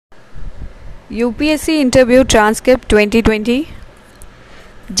UPSC interview transcript 2020.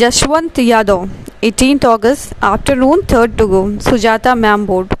 Jashwant Yadav, 18th August, afternoon, 3rd to go. Sujata Ma'am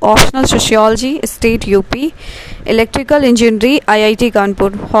Board, optional sociology, state UP, electrical engineering, IIT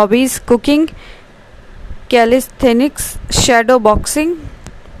Kanpur. Hobbies: cooking, calisthenics, shadow boxing.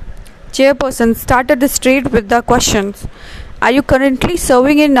 Chairperson started the street with the questions: are you currently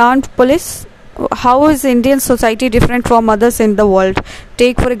serving in armed police? How is Indian society different from others in the world?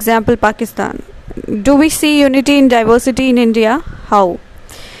 Take for example Pakistan. Do we see unity in diversity in India? How?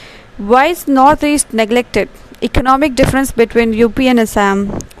 Why is Northeast neglected? Economic difference between UP and Assam.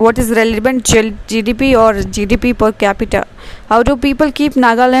 What is relevant GDP or GDP per capita? How do people keep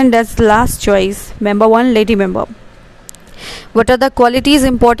Nagaland as last choice? Member 1, lady member. What are the qualities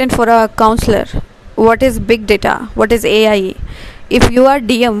important for a counselor? What is big data? What is AI? If you are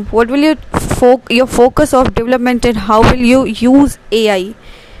DM, what will your focus of development and how will you use AI?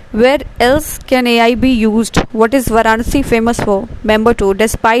 Where else can AI be used? What is Varanasi famous for? Member 2,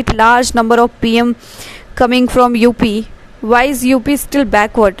 despite large number of PM coming from UP, why is UP still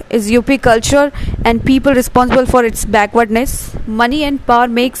backward? Is UP culture and people responsible for its backwardness? Money and power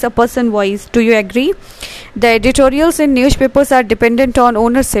makes a person wise. Do you agree? The editorials in newspapers are dependent on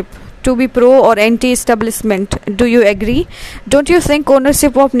ownership to be pro or anti-establishment. Do you agree? Don't you think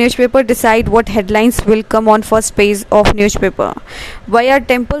ownership of newspaper decide what headlines will come on first page of newspaper? Why are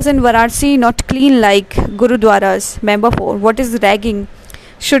temples in Varanasi not clean like Gurudwaras? Member 4, what is ragging?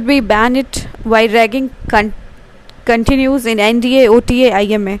 Should we ban it? Why ragging continues in NDA, OTA,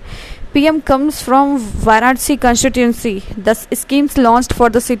 IMA? PM comes from Varanasi constituency. The schemes launched for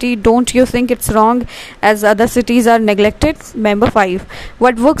the city, don't you think it's wrong as other cities are neglected? Member 5.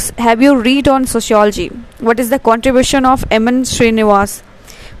 What books have you read on sociology? What is the contribution of M.N. Srinivas?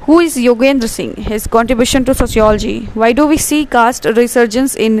 Who is Yogendra Singh? His contribution to sociology. Why do we see caste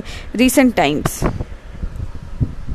resurgence in recent times?